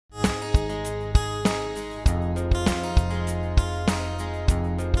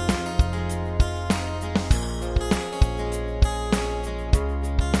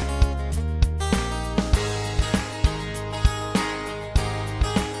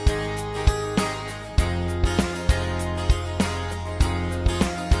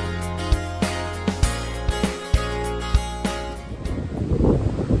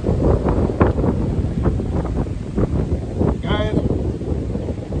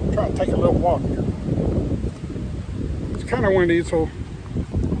take a little walk here. It's kind of windy, so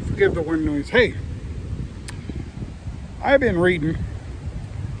forgive the wind noise. Hey, I've been reading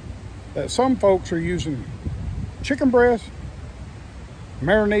that some folks are using chicken breast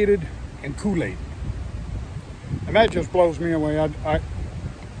marinated in Kool-Aid. And that just blows me away.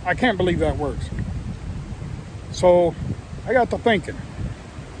 I can't believe that works. So I got to thinking,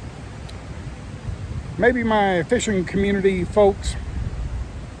 maybe my fishing community folks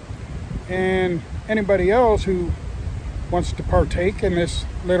and anybody else who wants to partake in this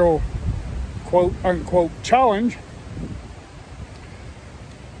little quote unquote challenge,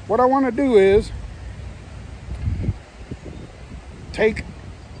 what I want to do is take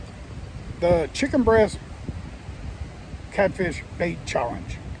the chicken breast catfish bait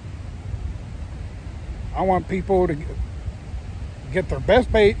challenge. I want people to get their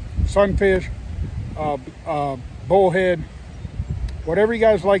best bait, sunfish, bullhead, whatever you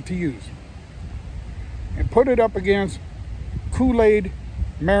guys like to use, and put it up against Kool-Aid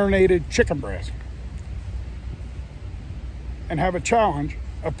marinated chicken breast and have a challenge,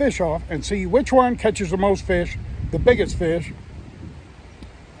 a fish off, and see which one catches the most fish, the biggest fish.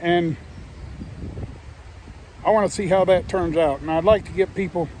 And I want to see how that turns out. And I'd like to get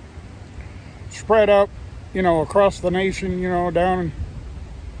people spread out, you know, across the nation, you know, down in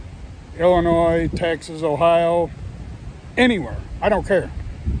Illinois, Texas, Ohio, anywhere. I don't care.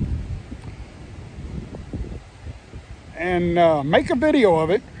 And make a video of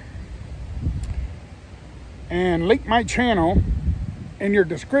it and link my channel in your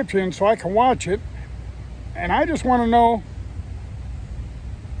description so I can watch it. And I just want to know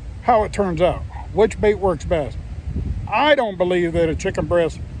how it turns out, which bait works best. I don't believe that a chicken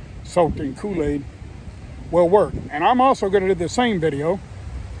breast soaked in Kool-Aid will work. And I'm also going to do the same video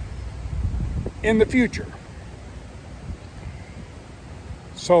in the future.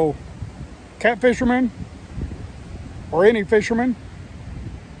 So, cat fishermen or any fisherman,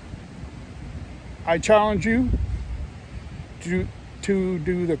 I challenge you to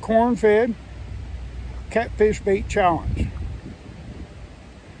do the corn-fed catfish bait challenge.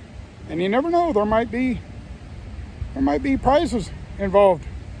 And you never know, there might be prizes involved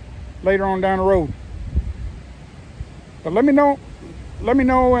later on down the road. But let me know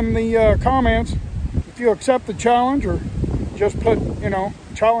in the comments if you accept the challenge, or just put, you know,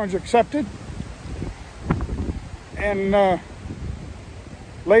 challenge accepted. And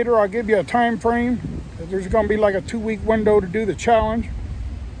later I'll give you a time frame. There's going to be like a 2-week window to do the challenge.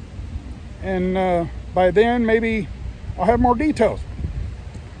 And by then maybe I'll have more details.